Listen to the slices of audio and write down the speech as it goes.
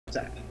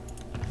Zach.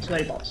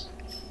 Sweaty balls.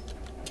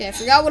 Okay, I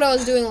forgot what I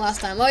was doing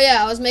last time. Oh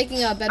yeah, I was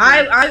making a bedroom.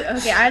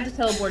 Okay, I have to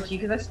teleport to you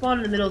because I spawned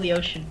in the middle of the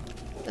ocean.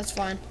 That's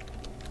fine.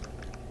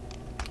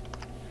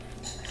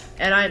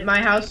 And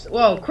my house.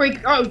 Whoa,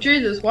 Quake! Oh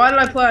Jesus! Why did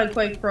I play on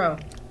Quake Pro?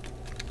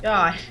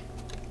 God.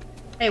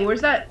 Hey,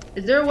 where's that?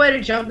 Is there a way to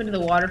jump into the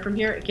water from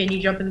here? Can you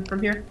jump in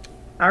from here?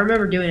 I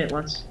remember doing it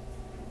once.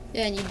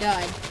 Yeah, and you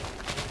died.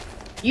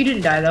 You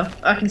didn't die though.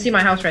 I can see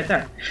my house right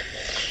there.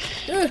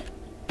 Ugh.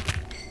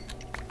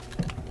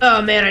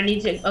 Oh man, I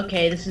need to.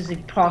 Okay, this is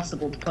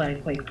impossible to play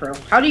on Quake Pro.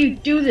 How do you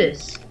do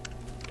this?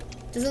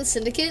 Doesn't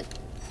Syndicate?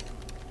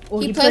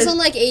 Well, he plays on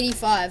like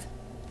 85.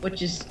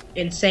 Which is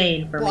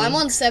insane for me. Well, I'm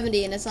on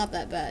 70 and it's not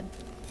that bad.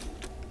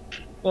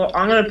 Well,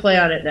 I'm gonna play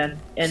on it then.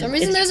 And for some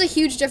reason, there's a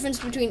huge difference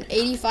between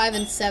 85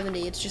 and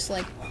 70. It's just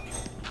like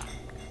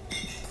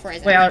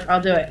crazy. Wait,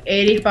 I'll do it.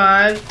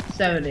 85,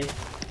 70,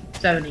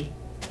 70,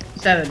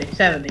 70,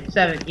 70,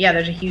 70. Yeah,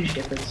 there's a huge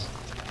difference.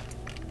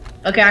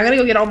 Okay, I'm gonna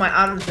go get all my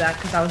items back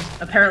because I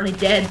was apparently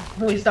dead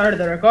when we started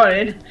the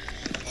recording.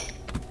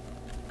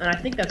 And I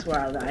think that's where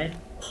I died.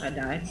 I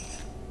died.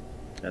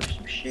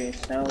 Some shit.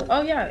 So,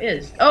 oh yeah, it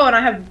is. Oh, and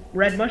I have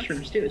red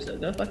mushrooms too. So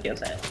go fuck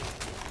yourself.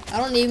 I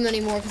don't need them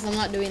anymore because I'm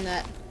not doing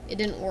that. It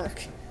didn't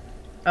work.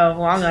 Oh,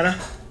 well, I'm gonna.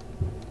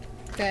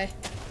 Okay.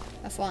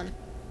 Have fun.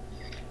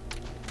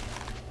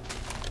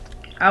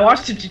 I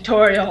watched a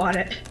tutorial on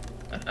it.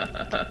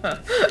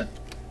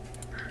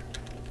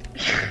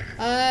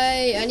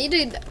 I need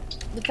to...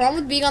 The problem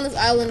with being on this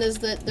island is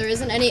that there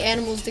isn't any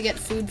animals to get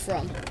food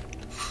from.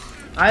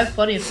 I have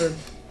plenty of food.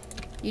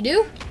 You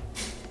do?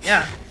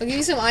 Yeah. I'll give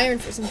you some iron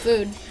for some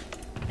food.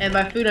 And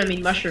by food, I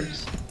mean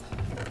mushrooms.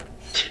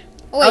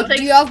 Oh wait,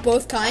 do you have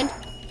both kind?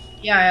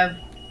 Yeah,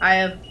 I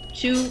have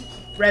 2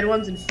 red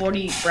ones and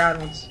 40 brown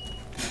ones.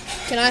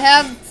 Can I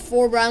have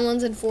 4 brown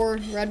ones and 4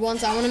 red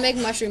ones? I want to make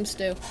mushroom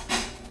stew.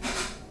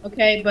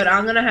 Okay, but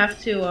I'm gonna have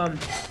to,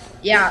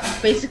 yeah,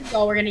 basically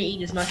all we're gonna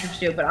eat is mushroom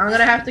stew, but I'm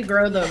gonna have to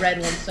grow the red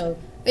ones, so...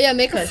 Oh yeah,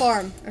 make a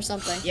farm or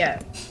something. Yeah,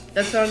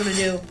 that's what I'm gonna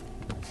do.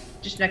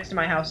 Just next to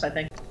my house, I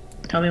think.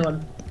 Tell me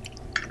when.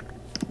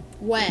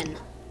 When?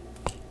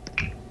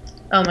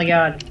 Oh my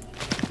god.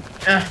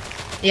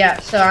 Yeah,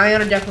 so I'm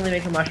gonna definitely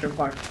make a mushroom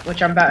farm,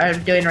 which I'm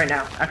doing right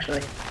now,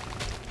 actually.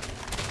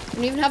 You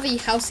don't even have a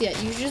house yet.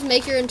 You should just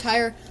make your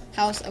entire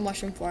house a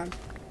mushroom farm.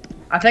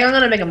 I think I'm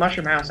gonna make a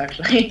mushroom house,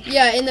 actually.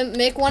 Yeah,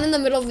 make one in the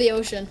middle of the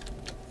ocean.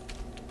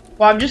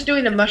 Well, I'm just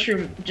doing a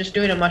mushroom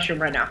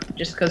right now,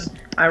 just because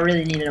I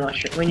really need a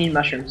mushroom. We need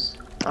mushrooms,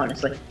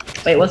 honestly.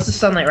 Wait, what's the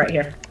sunlight right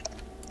here?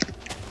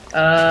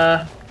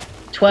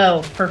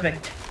 12,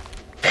 perfect.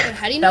 Wait,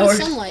 how do you know the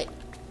sunlight?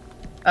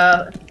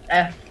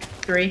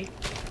 F3.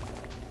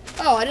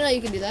 Oh, I didn't know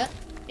you could do that.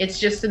 It's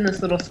just in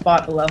this little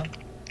spot below.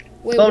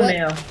 Wait, bone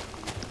mail.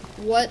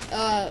 What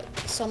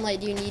sunlight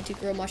do you need to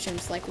grow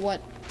mushrooms? Like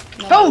what?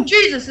 Oh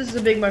Jesus, this is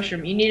a big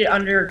mushroom. You need it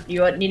under.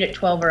 You need it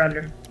 12 or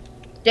under.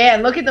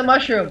 Dan, look at the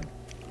mushroom.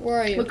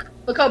 Where are you?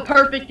 Look how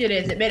perfect it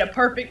is. It made a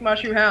perfect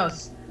mushroom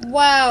house.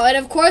 Wow, and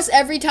of course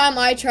every time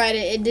I tried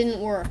it, it didn't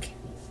work.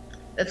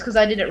 That's because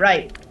I did it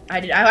right. I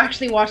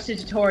actually watched a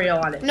tutorial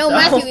on it. No, so.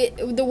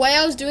 Matthew, the way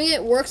I was doing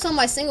it works on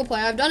my single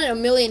player. I've done it a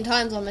million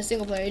times on my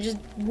single player. It just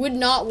would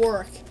not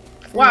work.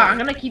 Wow, I'm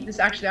gonna keep this.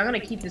 Actually, I'm gonna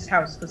keep this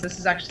house because this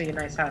is actually a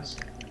nice house.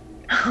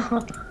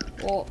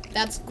 Well,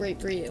 that's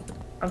great for you.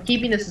 I'm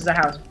keeping this as a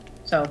house.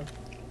 So.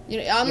 You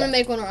know, I'm gonna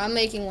make one. I'm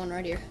making one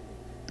right here.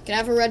 Can I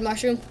have a red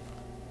mushroom?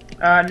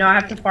 No, I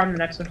have to farm the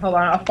next one. Hold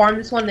on, I'll farm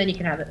this one, then you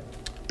can have it.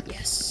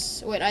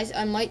 Yes. Wait,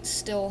 I might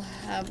still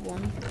have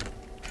one.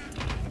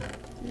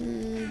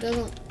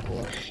 Doesn't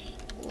look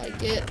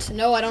like it.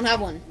 No, I don't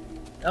have one.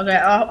 Okay,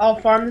 I'll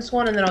farm this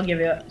one and then I'll give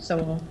you some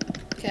of them.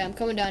 Okay, I'm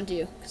coming down to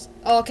you.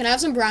 Oh, can I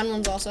have some brown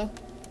ones also?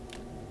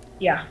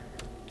 Yeah.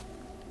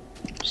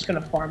 Just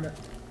gonna farm it.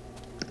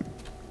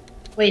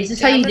 Wait, is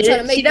this how you did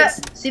it? See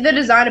that? See the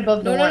design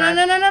above the one?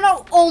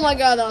 No! Oh my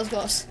god, that was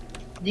close.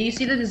 Do you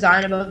see the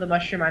design above the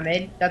mushroom I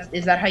made?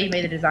 Is that how you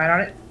made the design on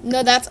it?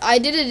 No, I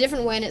did it a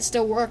different way and it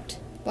still worked.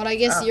 But I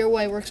guess your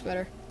way works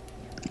better.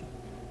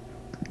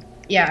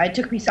 Yeah, it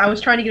took me. I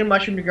was trying to get a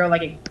mushroom to grow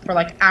for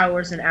like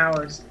hours and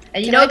hours.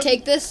 And Can I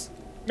take this?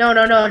 No,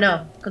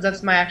 because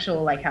that's my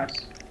actual house.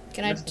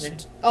 Can I?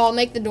 Oh, I'll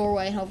make the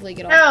doorway and hopefully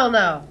get off. Hell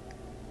no!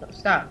 No,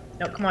 stop!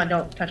 No, come on,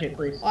 don't touch it,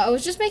 please. I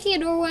was just making a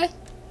doorway.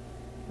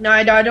 No,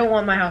 I don't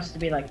want my house to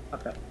be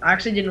fucked up. I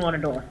actually didn't want a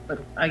door, but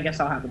I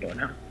guess I'll have a door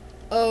now.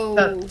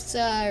 Oh,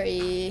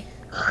 sorry.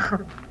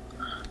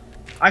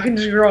 I can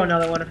just grow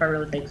another one if I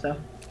really think so.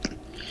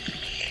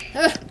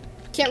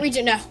 Can't reach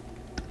it now.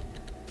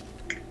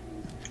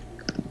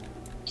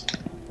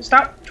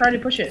 Stop trying to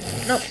push it.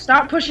 No,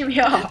 stop pushing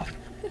me off.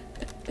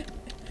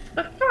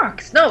 The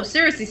fuck? No,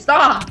 seriously,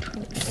 stop.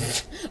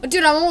 Oh,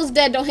 dude, I'm almost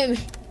dead. Don't hit me.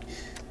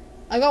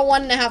 I got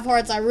 1.5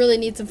 hearts. I really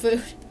need some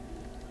food.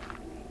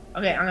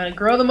 Okay, I'm gonna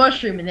grow the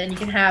mushroom and then you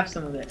can have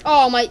some of it.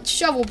 Oh, my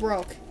shovel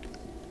broke.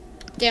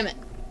 Damn it.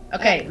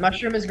 Okay,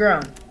 mushroom is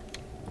grown.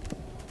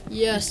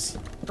 Yes.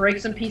 Just break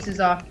some pieces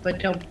off, but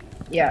don't.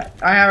 Yeah,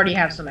 I already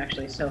have some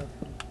actually, so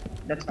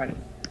that's fine.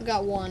 I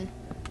got one.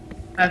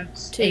 I have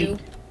 2. 8.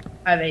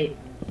 I have 8.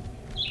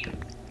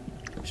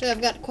 Actually,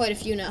 I've got quite a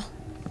few now.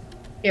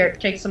 Here,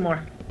 take some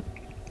more.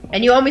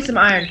 And you owe me some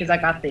iron because I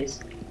got these.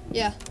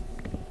 Yeah.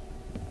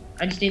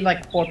 I just need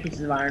like 4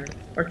 pieces of iron.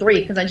 Or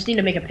 3, because I just need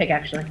to make a pick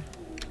actually.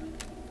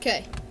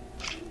 Okay.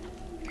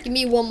 Give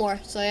me 1 more,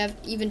 so I have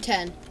even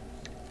 10.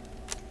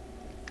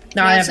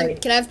 No, I have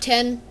 8. Can I have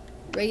 10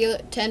 regular,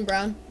 10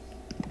 brown?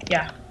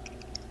 Yeah.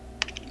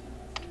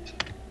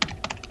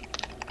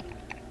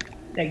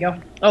 There you go.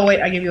 Oh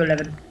wait, I give you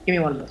 11. Give me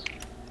one of those.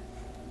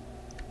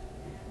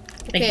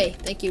 Okay,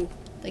 thank you.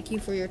 Thank you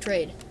for your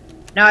trade.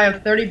 Now I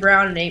have 30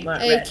 brown and 8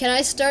 red. Hey, can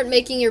I start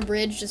making your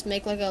bridge? Just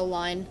make like a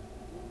line.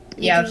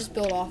 You Yeah. can just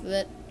build off of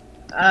it.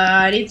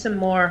 I need some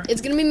more. It's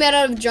gonna be made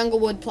out of jungle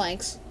wood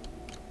planks.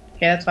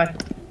 Okay, that's fine.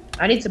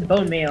 I need some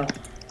bone meal.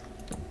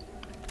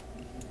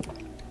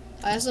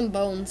 I have some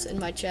bones in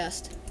my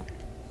chest.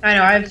 I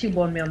know, I have 2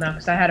 bone meal now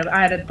because I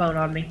had a bone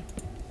on me.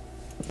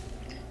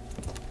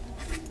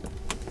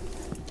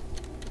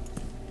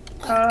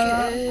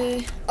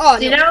 Okay. Oh,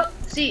 see no. now,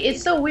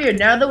 it's so weird.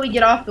 Now that we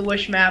get off the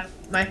Wish map,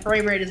 my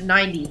frame rate is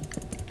 90.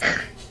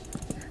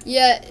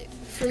 Yeah,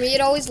 for me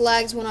it always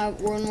lags when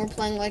we're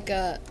playing like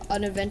an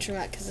adventure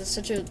map because it's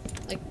such a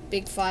like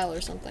big file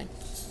or something.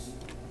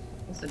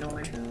 That's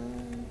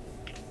annoying.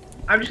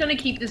 I'm just gonna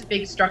keep this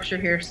big structure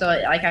here so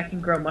like I can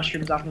grow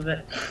mushrooms off of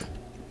it.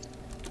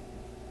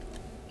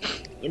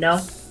 You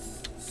know?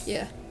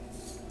 Yeah.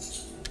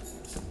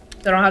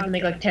 So I don't have to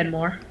make like 10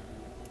 more.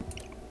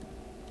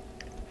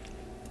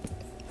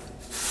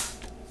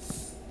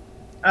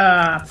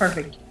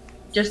 Perfect.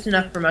 Just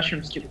enough for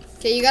mushrooms too.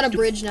 Okay, you got a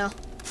bridge now.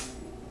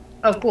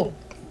 Oh, cool.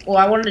 Well,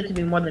 I wanted it to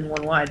be more than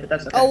 1 wide, but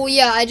that's okay. Oh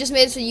yeah, I just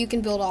made it so you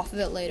can build off of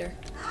it later.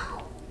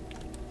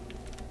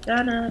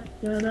 Nope.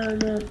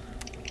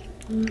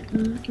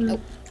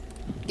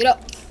 Get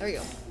up. There we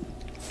go.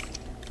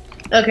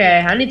 Okay,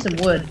 I need some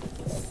wood.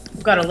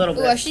 I've got a little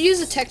Ooh, bit. I should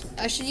use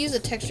a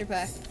texture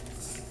pack.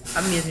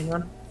 I'm using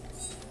one.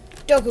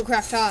 Doku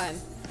craft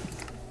time.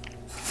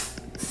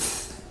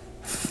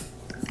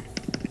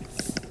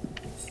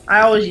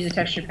 I always use a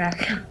texture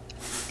pack.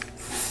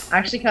 I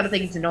actually kind of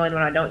think it's annoying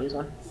when I don't use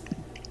one.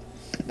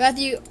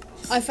 Matthew,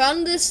 I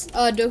found this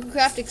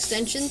DokuCraft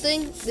extension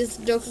thing. This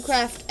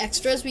DokuCraft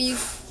extras.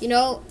 You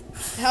know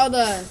how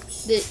the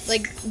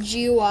like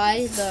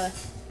GUI,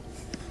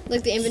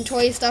 the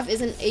inventory stuff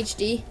isn't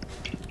HD.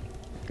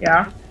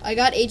 Yeah. I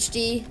got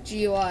HD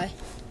GUI.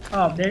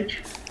 Oh, bitch.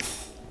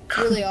 It's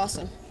really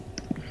awesome.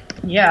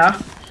 Yeah.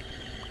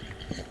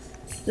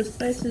 This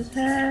place is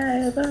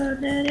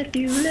heaven, and if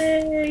you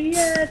lay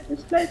it,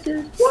 this place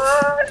is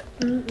what?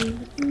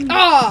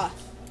 Ah!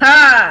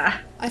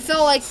 Ha! I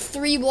fell like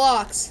 3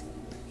 blocks,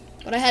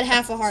 but I had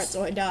half a heart,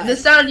 so I died. The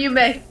sound you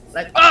make,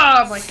 like, oh,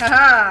 I'm like,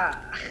 haha!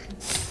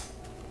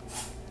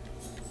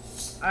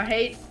 I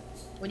hate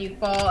when you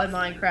fall in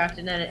Minecraft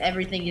and then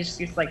everything just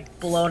gets like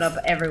blown up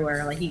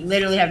everywhere. Like you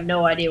literally have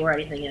no idea where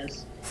anything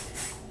is.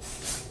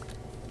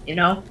 You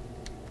know?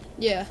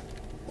 Yeah.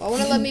 Well, I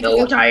want to let me. You know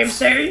what I am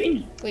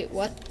saying? Wait,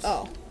 what?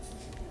 Oh.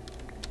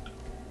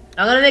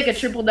 I'm gonna make a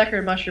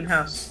triple-decker mushroom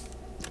house.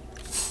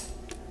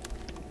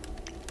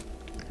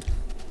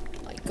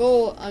 My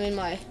gold. I mean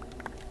my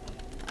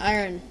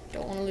iron.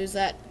 Don't want to lose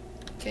that.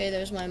 Okay,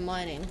 there's my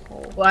mining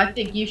hole. Well, I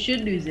think you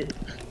should lose it.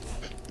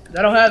 Cause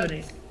I don't have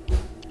any.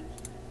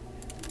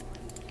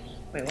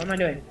 Wait, what am I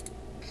doing?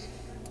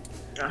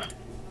 Ah.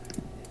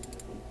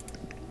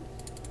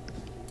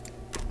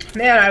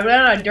 Man, I ran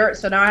out of dirt,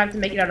 so now I have to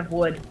make it out of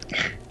wood.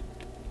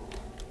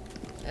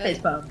 Face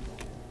palm.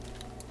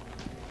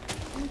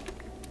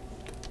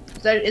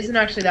 That isn't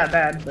actually that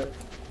bad, but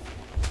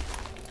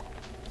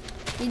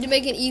Need to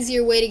make an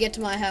easier way to get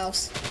to my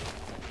house.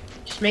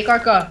 just make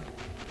like a,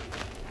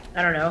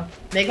 I don't know,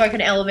 make like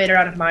an elevator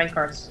out of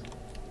minecarts.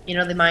 You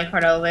know the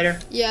minecart elevator?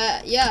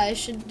 Yeah, I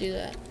should do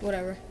that.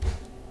 Whatever.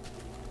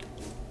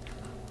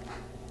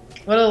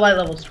 What are the light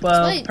levels?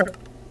 12.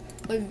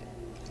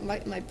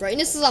 My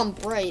brightness is on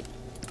bright.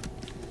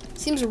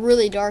 Seems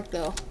really dark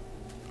though.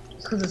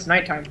 It's because it's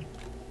nighttime.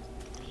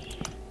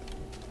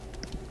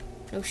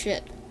 No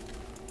shit.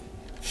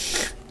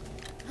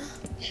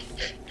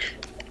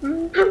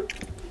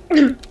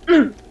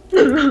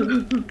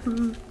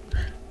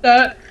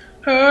 That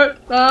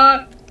hurt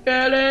my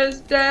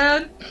feelings,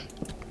 Dan.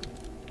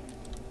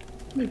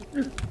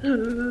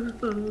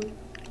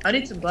 I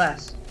need some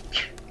glass.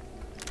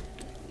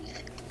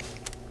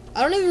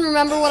 I don't even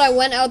remember what I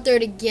went out there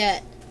to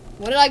get.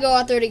 What did I go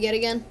out there to get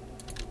again?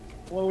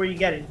 What were you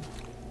getting?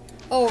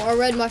 Oh, a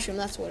red mushroom.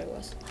 That's what it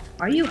was.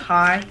 Are you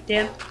high,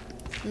 Dan?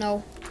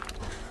 No.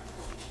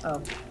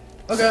 Oh.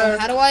 So Okay.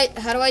 how do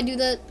I do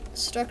that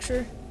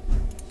structure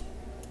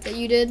that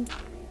you did?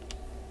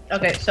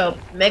 Okay, so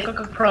make like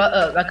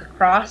a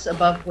cross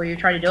above where you're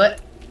trying to do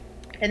it,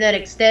 and then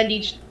extend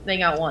each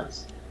thing out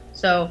once.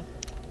 So,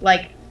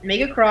 like,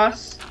 make a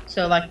cross.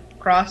 So like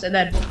cross, and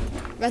then.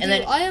 Matthew,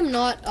 then- I am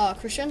not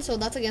Christian, so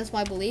that's against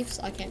my beliefs.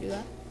 I can't do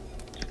that.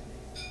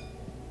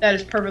 That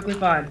is perfectly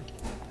fine.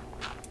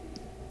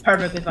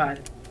 Perfectly fine.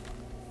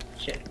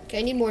 Shit. Okay,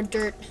 I need more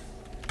dirt.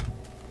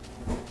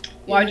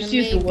 Well, I just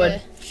used the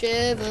wood.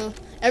 Shiver.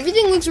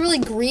 Everything looks really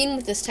green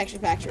with this texture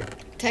pack.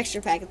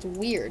 It's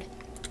weird.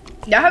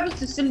 That happens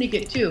to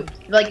Syndicate too.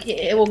 Like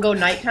it will go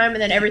nighttime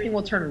and then everything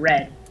will turn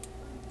red.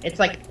 It's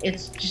like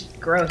it's just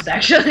gross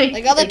actually.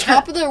 Like on the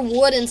top of their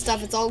wood and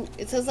stuff,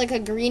 it says like a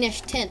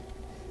greenish tint.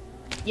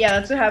 Yeah,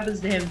 that's what happens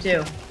to him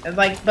too. And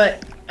like,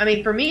 but I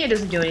mean, for me it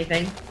doesn't do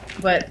anything.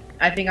 But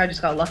I think I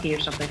just got lucky or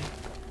something.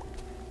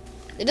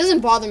 It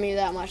doesn't bother me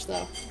that much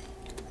though.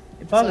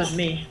 It bothers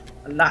me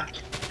a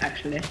lot,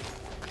 actually.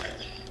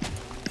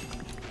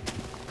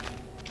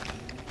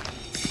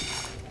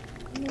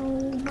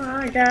 Oh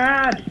my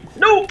god.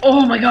 No!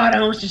 Oh my god, I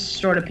almost just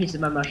destroyed a piece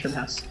of my mushroom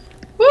house.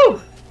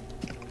 Woo!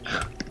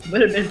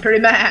 Would have been pretty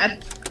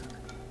mad.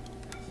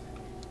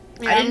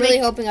 Yeah, I'm really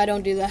hoping I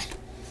don't do that.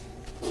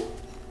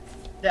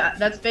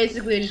 That's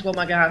basically just what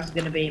my house is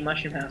going to be,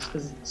 mushroom house,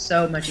 because it's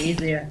so much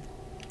easier.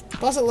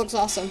 Plus it looks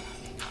awesome.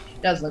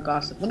 It does look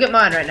awesome. Look at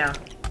mine right now.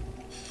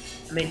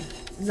 I mean,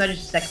 isn't that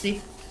just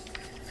sexy?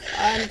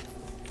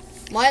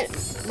 My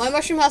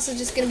mushroom house is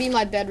just going to be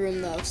my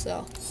bedroom though,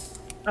 so.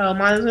 Oh,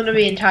 mine's going to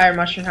be entire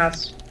mushroom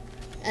house.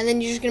 And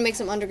then you're just going to make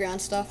some underground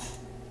stuff.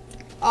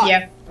 Oh,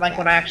 yeah, like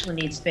when I actually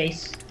need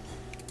space.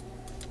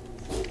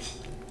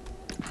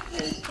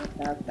 It's not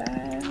that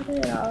bad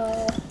at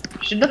all.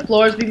 Should the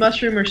floors be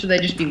mushroom or should they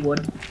just be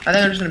wood? I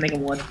think I'm just gonna make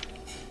them wood.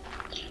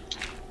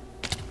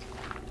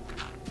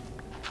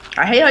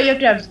 I hate how you have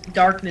to have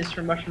darkness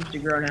for mushrooms to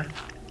grow now.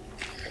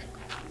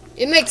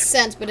 It makes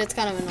sense, but it's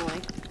kind of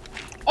annoying.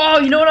 Oh,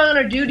 you know what I'm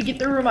gonna do to get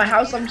through my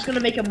house? I'm just gonna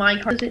make a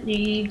minecart. It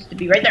needs to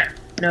be right there.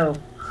 No.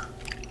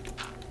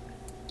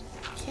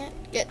 Can't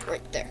get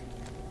right there.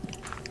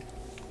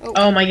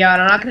 Oh my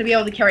god, I'm not going to be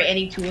able to carry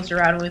any tools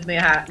around with me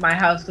at my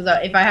house, because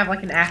if I have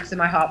like an axe in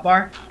my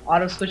hotbar,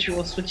 auto switcher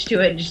will switch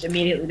to it and just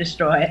immediately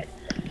destroy it.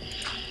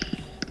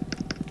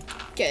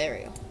 Okay, there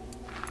we go.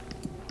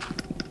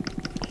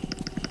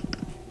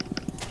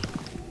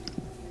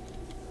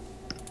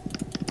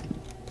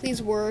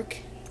 Please work.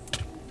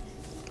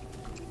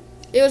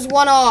 It was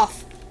one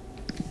off.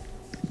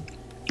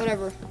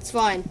 Whatever, it's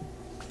fine.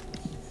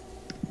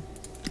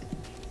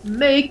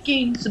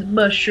 Making some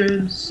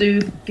mushroom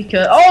soup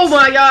because oh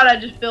my god, I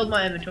just filled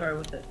my inventory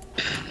with it.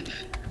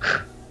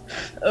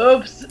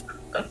 Oops.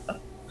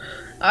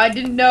 I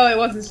didn't know it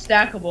wasn't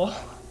stackable.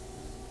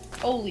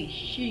 Holy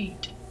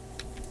shit.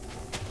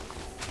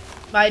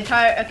 My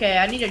entire okay,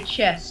 I need a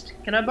chest.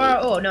 Can I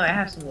borrow oh no, I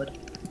have some wood.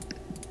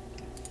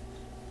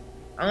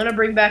 I'm gonna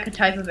bring back a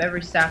type of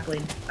every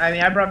sapling. I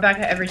mean I brought back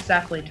every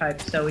sapling type,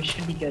 so we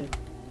should be good.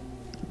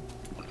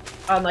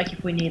 Unlike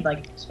if we need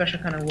like special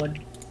kind of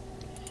wood.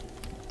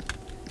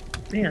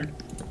 Man.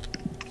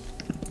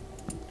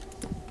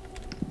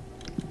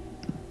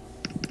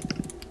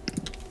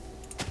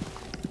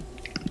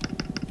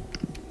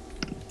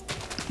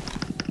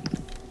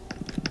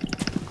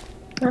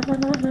 Well,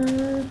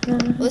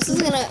 this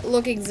is gonna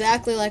look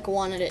exactly like I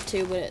wanted it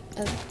to, but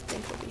I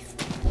think it'll be fine.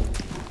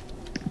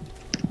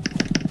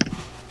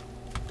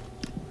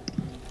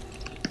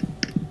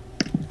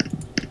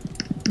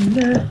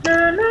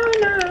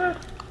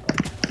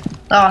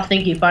 Oh,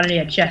 thank you. Finally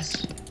a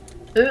chest.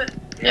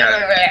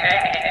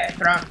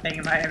 Wrong thing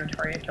in my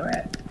inventory into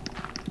it.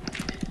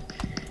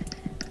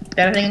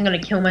 Then I think I'm gonna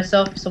kill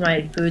myself so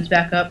my food's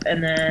back up,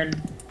 and then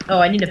oh,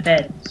 I need a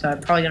bed, so I'm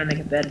probably gonna make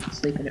a bed and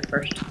sleep in it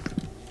first.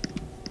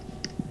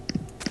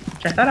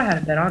 Which I thought I had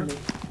a bed on me.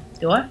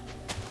 Do I?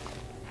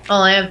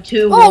 Oh, I have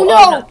two. Oh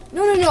no!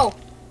 No!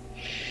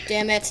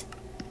 Damn it!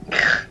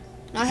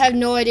 I have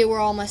no idea where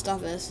all my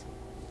stuff is.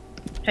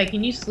 Hey,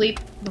 can you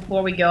sleep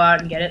before we go out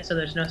and get it, so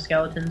there's no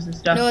skeletons and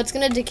stuff? No, it's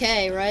gonna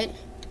decay, right?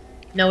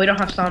 No, we don't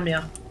have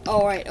insomnia.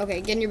 Oh, right.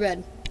 Okay, get in your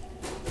bed.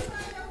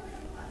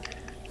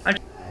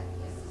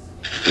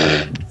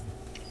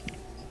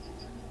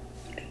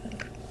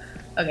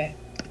 Okay.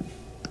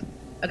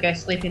 Okay,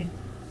 sleeping.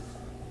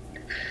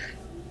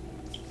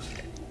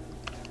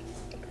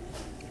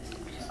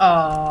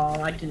 Oh,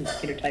 I didn't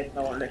get a type.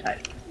 I wanted a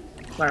type.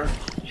 Whatever.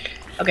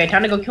 Okay,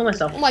 time to go kill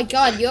myself. Oh my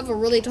god, you have a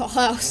really tall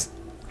house.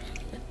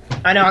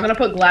 I know, I'm gonna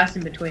put glass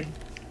in between.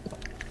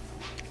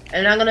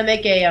 And I'm gonna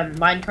make a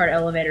minecart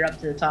elevator up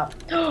to the top.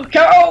 Go!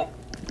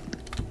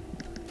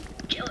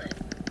 Kill it.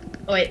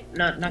 Oh wait,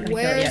 not gonna kill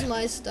it yet. Where's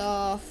my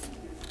stuff?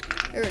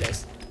 There it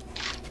is.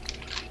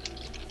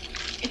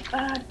 If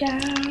I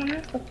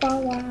die before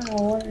I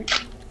work.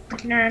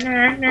 Na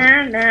na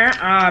na na.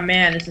 Oh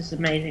man, this is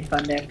amazing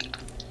fun day.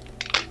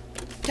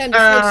 Time to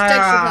switch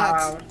texture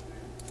packs.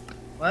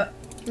 What?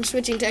 I'm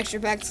switching texture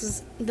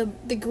packs because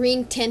the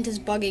green tint is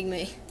bugging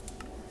me.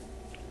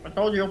 I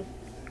told you.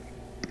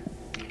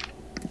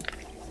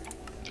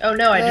 Oh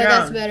no, I drowned.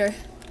 That's better.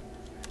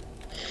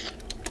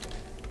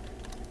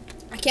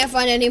 I can't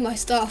find any of my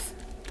stuff.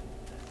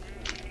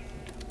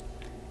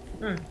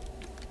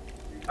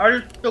 I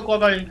just took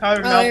like an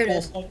entire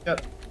mouthful of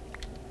it.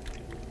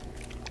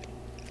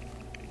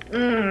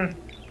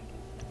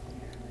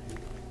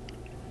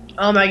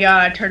 Oh my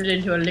god, I turned it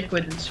into a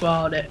liquid and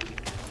swallowed it.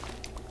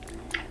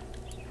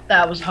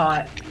 That was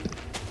hot.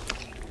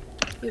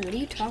 Dude, what are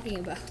you talking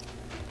about?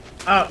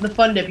 The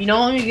fun dip. You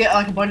know when you get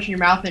like a bunch in your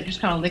mouth and it just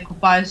kind of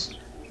liquefies?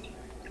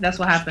 That's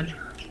what happened.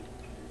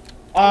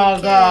 Oh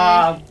Okay.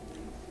 god.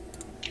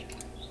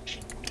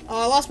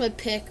 Oh, I lost my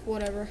pick.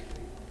 Whatever.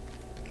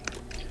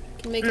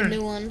 Can make a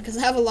new one because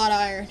I have a lot of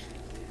iron.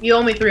 You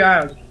owe me 3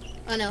 iron.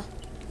 I know.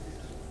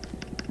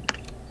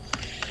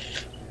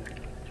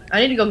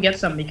 I need to go get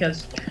some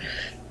because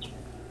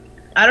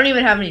I don't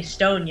even have any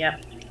stone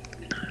yet.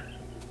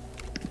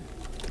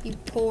 You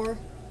poor.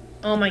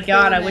 Oh my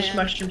god, Poor I wish man.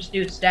 mushroom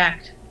stew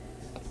stacked.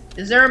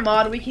 Is there a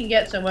mod we can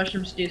get so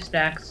mushroom stew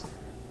stacks?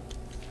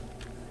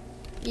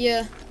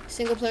 Yeah.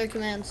 Single player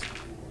commands.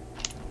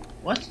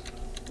 What?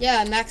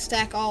 Yeah, max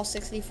stack all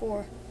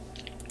 64.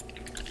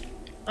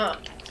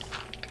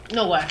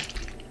 No way.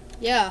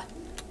 Yeah.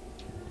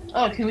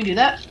 Oh, can we do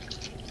that?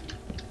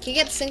 Can you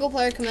get single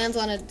player commands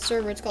on a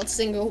server? It's called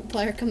single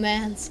player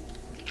commands.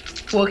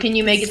 Well, can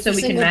you make it so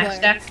we can Single max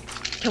player.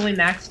 stack? Can we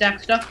max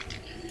stack stuff?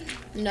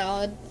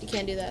 No, you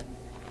can't do that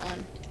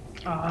on.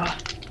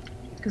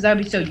 Because that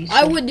would be so useful.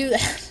 I would do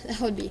that. That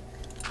would be.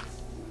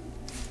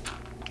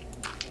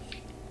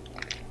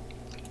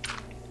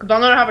 Because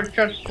I'm gonna have a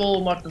chest full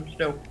of mushroom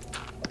stew.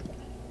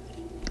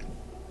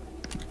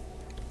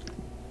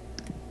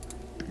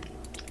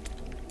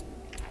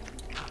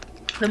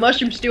 The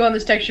mushroom stew on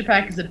this texture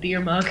pack is a beer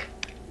mug.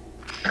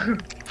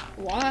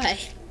 Why?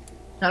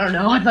 I don't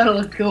know, I thought it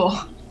looked cool.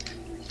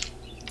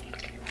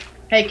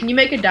 Hey, can you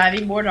make a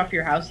diving board off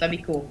your house? That'd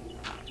be cool.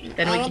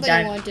 Then I we don't can think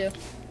I dive. want to.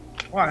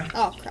 Why?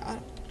 Oh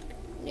crap.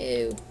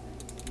 No.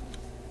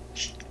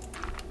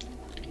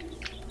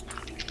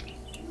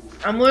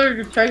 I'm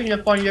literally just taking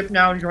a fun dip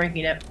now and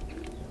drinking it.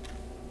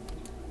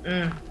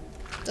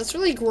 That's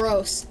really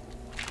gross.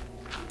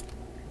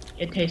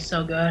 It tastes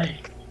so good.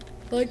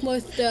 Like my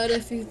dad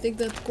if you think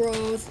that's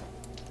gross.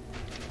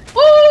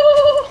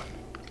 Ooh!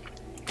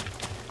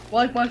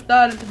 Like my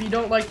status if you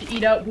don't like to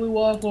eat out blue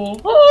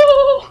waffle.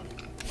 Ooh!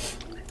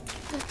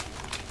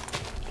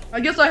 I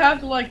guess I have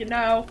to like it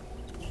now.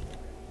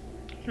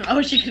 I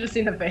wish you could have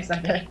seen the face I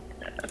did.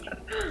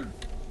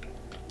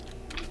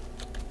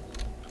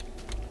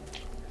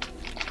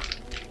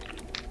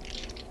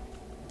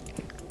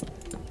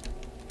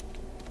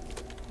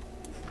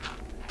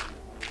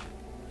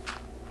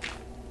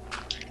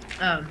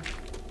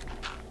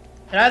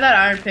 Can I have that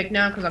iron pick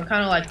now? Because I'm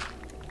kind of like...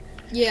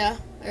 Yeah.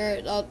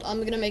 Alright,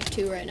 I'm gonna make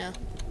 2 right now.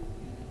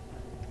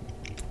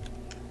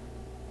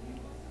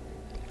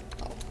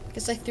 Oh,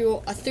 guess I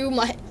threw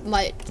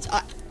my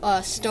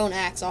stone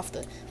axe off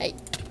the. Hey.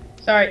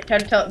 Sorry,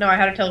 no, I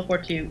had to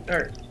teleport to you.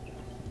 Or...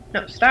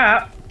 No,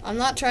 stop. I'm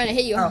not trying to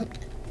hit you. Oh.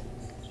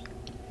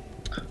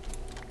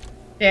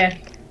 Yeah.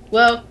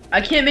 Well, I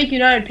can't make you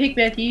an iron pick,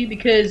 Matthew,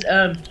 because,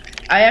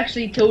 I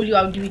actually told you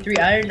I would give you 3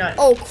 iron, not...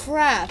 Oh,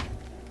 crap.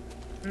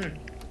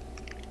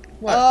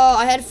 What? Oh,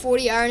 I had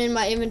 40 iron in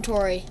my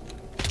inventory.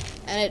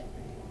 And it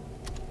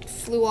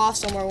flew off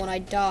somewhere when I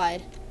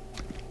died.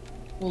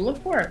 Well,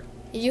 look for it.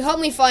 If you help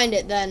me find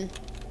it, then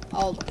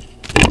I'll...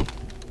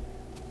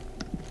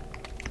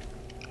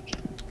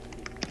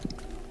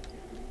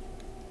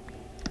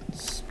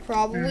 It's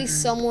probably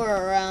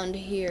somewhere around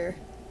here.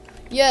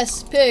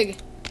 Yes, pig.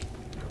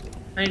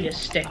 I need a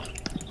stick.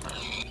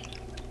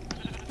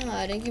 Oh,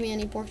 I didn't give me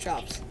any pork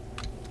chops.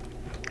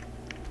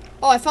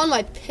 Oh, I found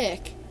my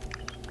pick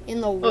in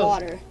the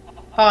water.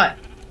 Hot.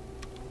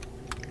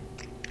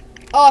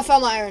 Oh, I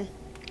found my iron.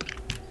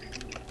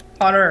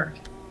 Hotter.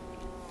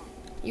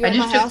 You at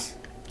my house?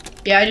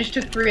 Yeah, I just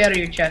took 3 out of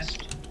your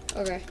chest.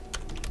 Okay.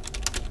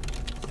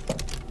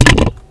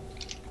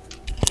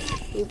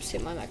 Oops,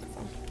 hit my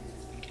microphone.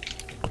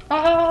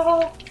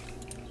 Oh.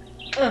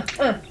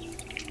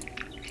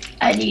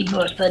 I need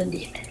more fun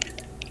dip.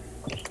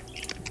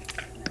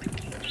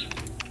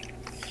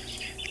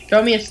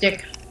 Throw me a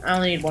stick. I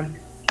only need 1.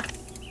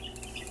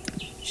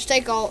 Just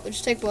take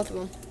both of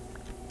them.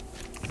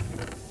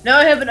 Now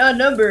I have an odd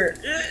number.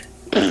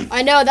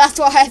 I know, that's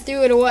why I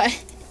threw it away.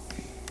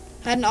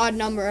 I had an odd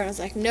number, and I was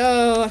like,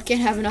 no, I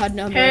can't have an odd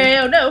number.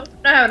 Hell no.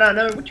 I have an odd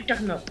number. What you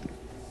talking about?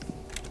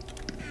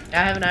 I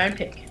have an iron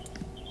pick.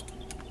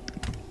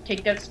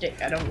 Take that stick.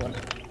 I don't want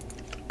it.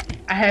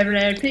 I have an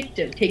iron pick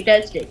to take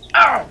that stick.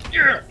 Oh!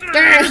 Yeah.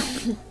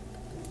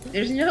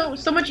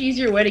 There's so much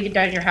easier way to get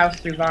down your house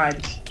through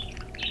vines.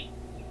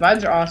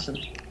 Vines are awesome.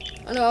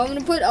 I know, I'm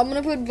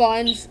gonna put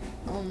vines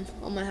on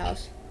my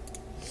house.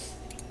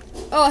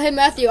 Oh, hey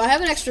Matthew, I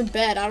have an extra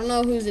bed. I don't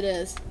know whose it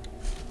is.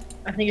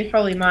 I think it's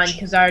probably mine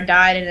because I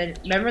died and then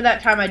remember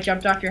that time I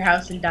jumped off your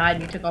house and died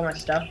and you took all my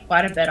stuff? Well,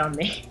 I had a bet on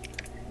me.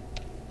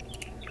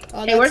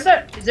 Oh, Hey, where's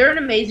that? Is there an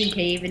amazing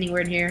cave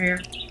anywhere near here?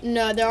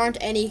 No, there aren't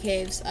any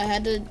caves. I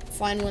had to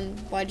find one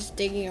by just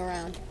digging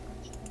around.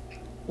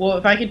 Well,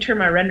 if I could turn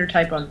my render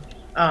type on...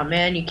 Oh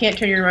man, you can't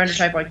turn your render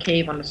type on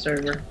cave on the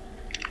server.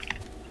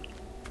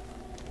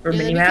 Or Yeah,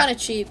 that'd be minimap. kind of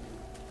cheap.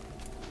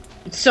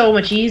 It's so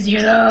much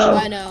easier though.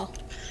 I know.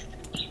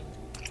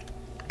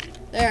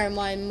 There,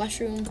 my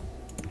mushroom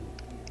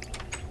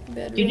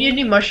bedroom. Do you need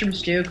any mushroom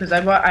stew? Because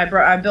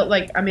I built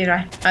like, I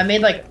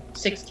made like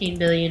 16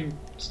 billion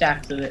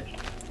stacks of it.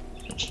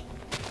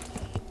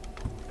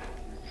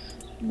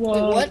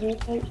 Whoa. what?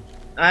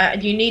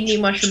 Do you need any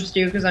mushrooms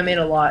too? Because I made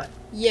a lot.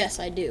 Yes,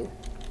 I do.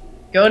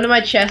 Go into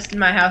my chest in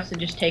my house and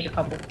just take a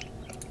couple.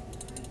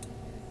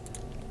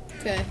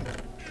 Okay.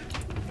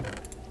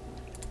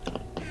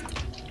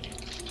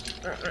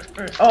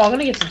 Oh, I'm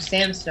gonna get some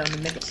sandstone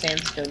and make a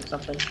sandstone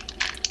something.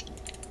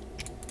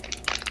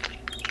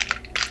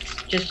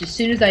 Just as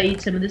soon as I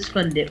eat some of this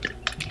fun dip.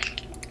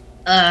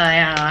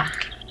 Yeah.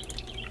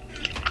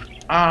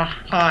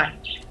 Hot.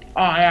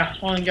 Oh, yeah.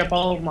 Falling up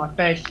all over my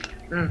face.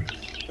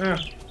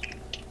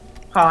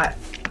 Hot.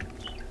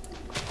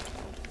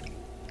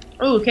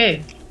 Oh,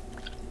 okay.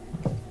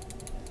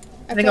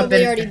 I've think I've probably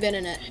been- already been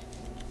in it.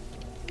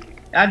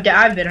 I've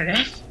been in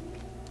it.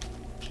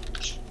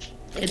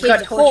 The It's cave's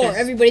got a whore. torches.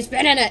 Everybody's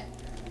been in it.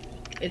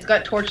 It's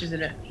got torches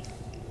in it.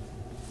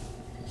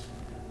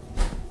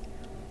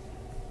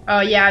 Oh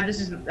yeah,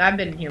 I've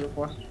been in here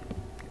before.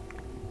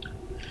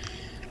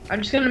 I'm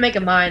just gonna make a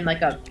mine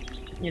like a,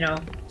 you know,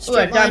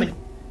 Strip a diamond.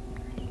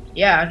 mine.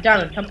 Yeah, a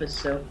diamond compass.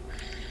 So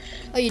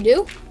Oh, you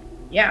do?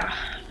 yeah,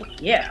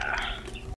 yeah.